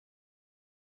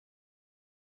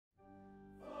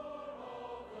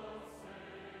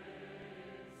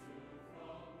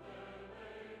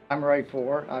I'm Ray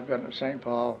Ford. I've been at St.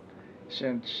 Paul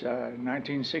since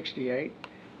 1968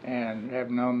 and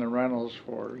have known the Reynolds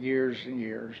for years and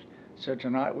years. So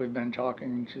tonight we've been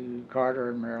talking to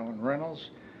Carter and Marilyn Reynolds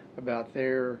about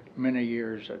their many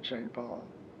years at St. Paul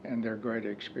and their great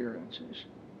experiences.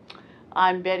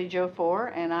 I'm Betty Jo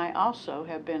Ford, and I also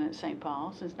have been at St.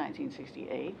 Paul since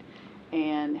 1968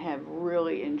 and have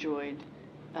really enjoyed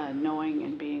knowing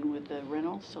and being with the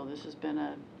Reynolds, so this has been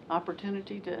an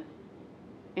opportunity to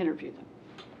interview them.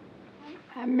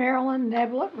 I'm Marilyn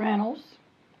Neblett Reynolds,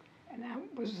 and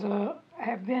I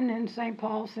have been in St.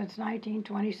 Paul since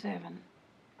 1927.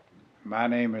 My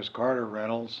name is Carter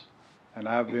Reynolds, and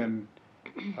I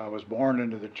was born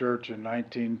into the church in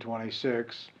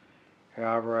 1926.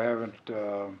 However, I haven't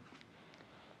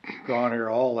gone here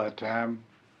all that time.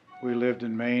 We lived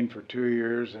in Maine for 2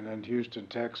 years and in Houston,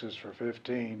 Texas for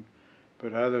 15.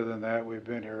 But other than that, we've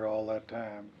been here all that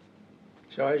time.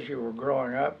 So as you were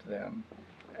growing up then,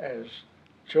 as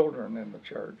children in the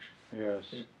church, Yes.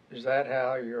 is that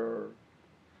how your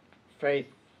faith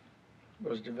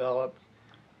was developed,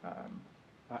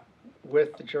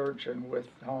 with the church and with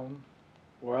home?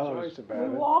 Well, it's We about it.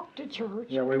 walked to church.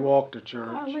 Yeah, we walked to I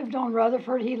church, lived on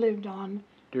Rutherford. He lived on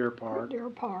Deer Park. Deer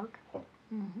Park.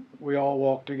 We all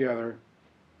walked together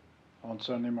on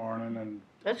Sunday morning, and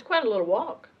That's quite a little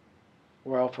walk.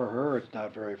 well, for her, it's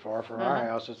not very far. For our Uh-huh.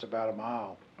 house, it's about a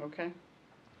mile. Okay.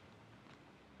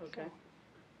 Okay.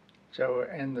 So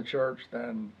in the church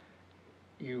then,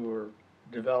 you were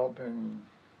developing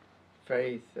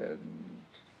faith and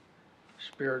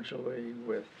spiritually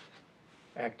with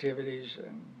activities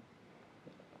and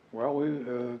Well,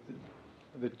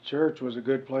 the church was a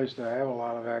good place to have a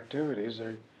lot of activities.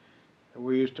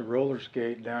 We used to roller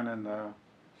skate down in the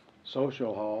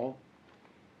social hall.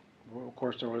 Well, of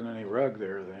course, there wasn't any rug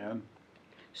there then.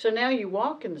 So now you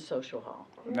walk in the social hall.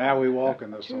 Now we walk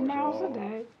in the 2 social miles hall. a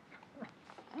day.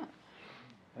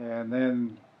 And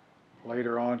then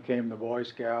later on came the Boy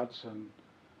Scouts, and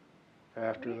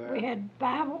after that, We had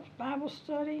Bible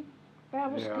study,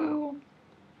 Bible Yeah. school.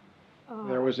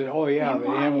 there was, oh yeah, the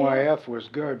NYF was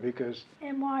good because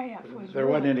NYF was there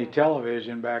wasn't really any good.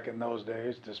 television back in those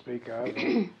days to speak of.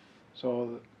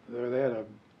 So they had a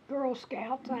Girl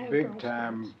Scouts. I had big Girl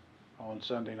time Scouts. on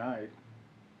Sunday night.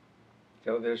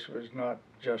 so this was not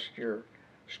just your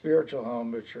spiritual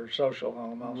home, but your social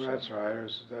home also. That's right.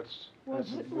 Was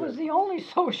good. the only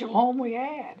social home we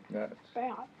had. That's,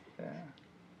 About. yeah.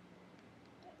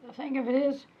 The thing of it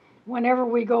is, whenever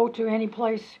we go to any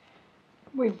place,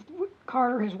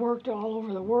 Carter has worked all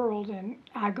over the world, and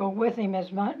I go with him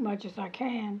as much as I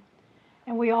can.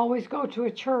 And we always go to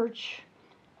a church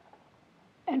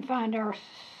and find our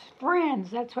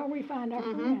friends. That's where we find our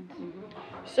friends.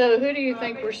 So who do you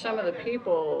think were some of the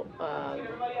people,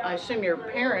 I assume your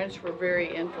parents were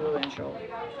very influential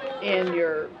in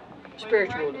your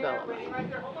spiritual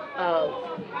development.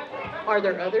 Are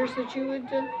there others that you would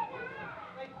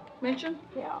mention?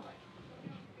 Yeah.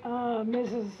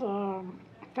 Mrs.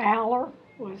 Fowler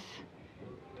was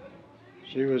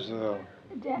She was the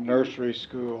nursery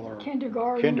school or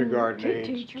kindergarten age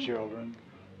teacher. children.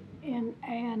 And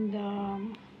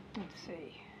let's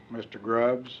see. Mr.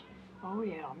 Grubbs. Oh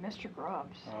yeah, Mr.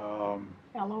 Grubbs, Um,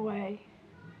 LOA.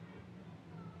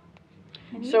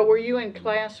 So were you in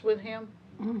class with him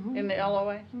Mhm. in the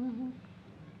LOA? Mhm.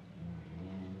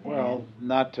 well,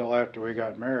 not till after we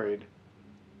got married.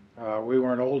 We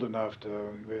weren't old enough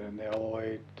to be in the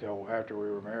LOA till after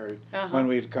we were married. Uh-huh. When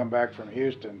we'd come back from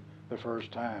Houston the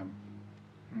first time.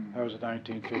 That was in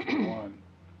 1951.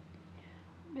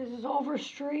 Mrs.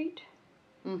 Overstreet.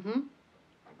 Mm-hmm.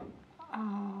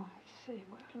 Let's see.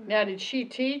 What, Now, did she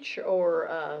teach or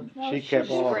no, She kept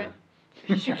sprint?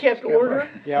 on. She kept order?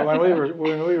 Yeah, when we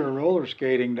were roller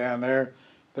skating down there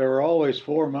were always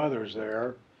 4 mothers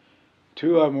there.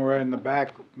 2 of them were in the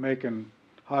back making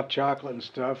hot chocolate and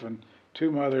stuff, and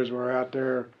 2 mothers were out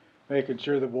there making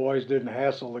sure the boys didn't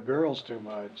hassle the girls too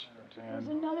much. there's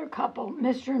another couple,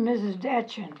 Mr. and Mrs.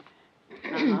 Detchen.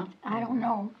 Uh-huh. I don't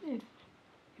know if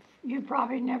you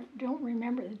probably don't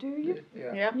remember, do you?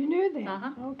 Yeah. Yeah. You knew them?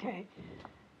 Uh-huh. Okay.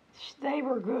 They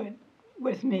were good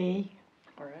with me.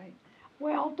 All right.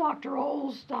 Well, Dr.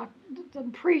 Oles, the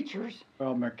preachers,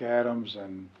 Well, McAdams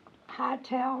and,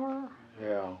 Hightower.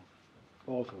 yeah,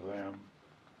 both of them.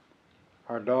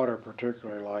 Our daughter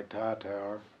particularly liked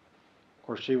Hightower. Of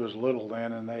course, she was little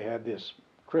then, and they had this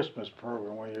Christmas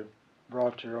program where you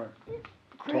brought your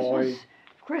toy,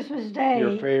 Christmas Day.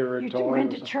 your favorite you toy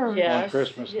went to was church. on Yes,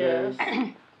 Christmas yes.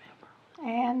 Day.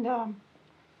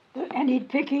 And he'd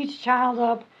pick each child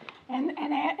up,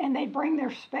 and they'd bring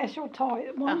their special toy,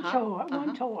 one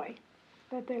Uh-huh, toy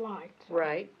that they liked.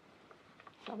 Right.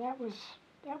 So that was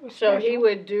So special. he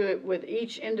would do it with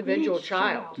each individual Each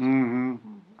child. Mm-hmm.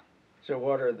 So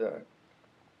what are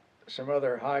some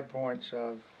other high points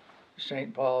of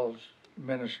St. Paul's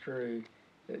ministry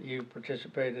that you've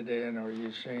participated in or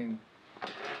you've seen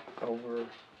over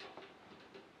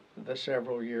the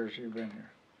several years you've been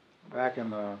here? Back in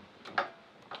the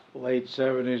late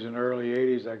 70s and early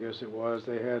 80s, I guess it was,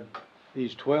 they had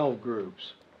these 12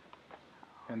 groups.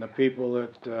 And the people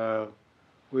that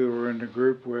we were in the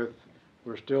group with,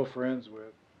 we're still friends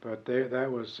with. But that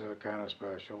was kind of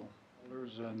special.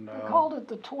 And, They called it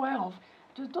the 12,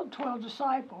 just the 12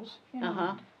 disciples, you know.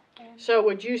 Uh-huh. So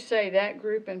would you say that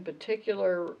group in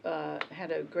particular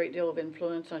had a great deal of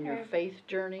influence on your faith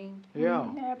journey? Yeah.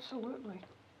 Absolutely.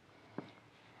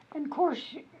 And of course,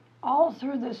 all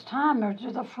through this time,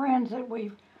 there's the friends that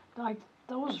we've, like,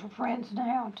 those are friends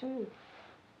now too.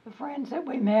 The friends that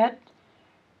we met,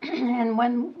 and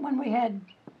when we had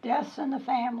deaths in the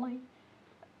family,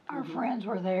 our friends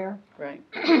were there. Right.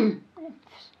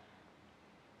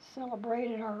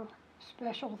 Celebrated our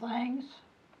special things.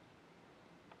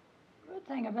 Good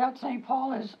thing about St.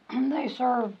 Paul is they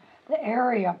serve the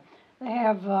area. They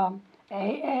have AA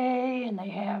and they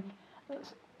have Well,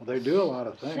 they do a lot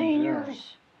of things.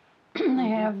 seniors. They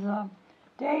have the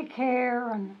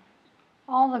daycare and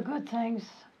all the good things.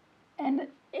 And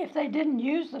if they didn't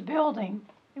use the building,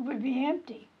 it would be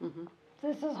empty. Mm-hmm.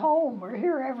 This is home. We're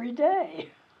here every day.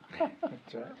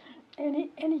 That's right.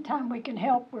 Anytime we can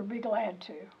help, we'll be glad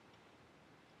to.